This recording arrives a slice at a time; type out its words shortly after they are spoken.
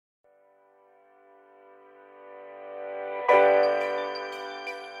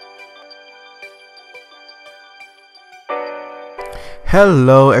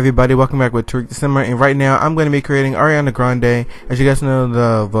Hello everybody, welcome back with Tariq December, and right now I'm going to be creating Ariana Grande. As you guys know,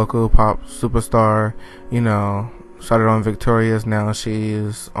 the vocal pop superstar, started on Victorious, now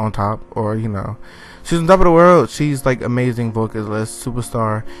she's on top, or she's on top of the world. She's like amazing vocalist,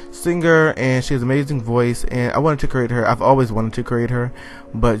 superstar, singer, and she has amazing voice, and I wanted to create her. I've always wanted to create her,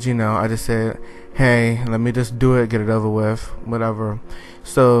 but I just said, hey, let me just do it, get it over with, whatever.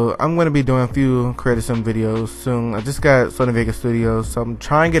 So I'm going to be doing a few creative sim videos soon. I just got Sony Vegas Studios, so I'm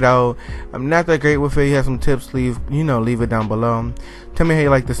trying it out. I'm not that great with it. You have some tips, leave it down below. Tell me how you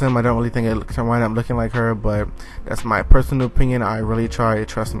like the sim. I don't really think it can wind up looking like her, but that's my personal opinion. I really tried,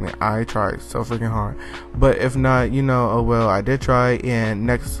 trust me, I tried so freaking hard. But if not, oh well, I did try, and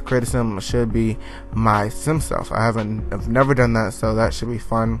next creative sim should be my sim self. I've never done that, so that should be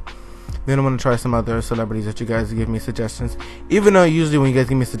fun. Then I'm going to try some other celebrities that you guys give me suggestions. Even though usually when you guys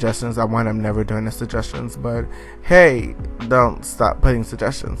give me suggestions, I wind up never doing the suggestions. But hey, don't stop putting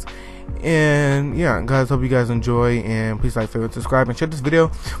suggestions. And yeah, guys, hope you guys enjoy. And please like, favorite, subscribe, and share this video.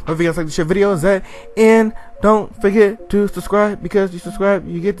 Whatever you guys like to share videos at. And don't forget to subscribe, because you subscribe,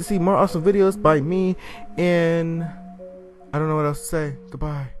 you get to see more awesome videos by me. And I don't know what else to say.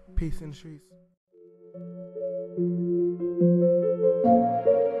 Goodbye. Peace in the streets.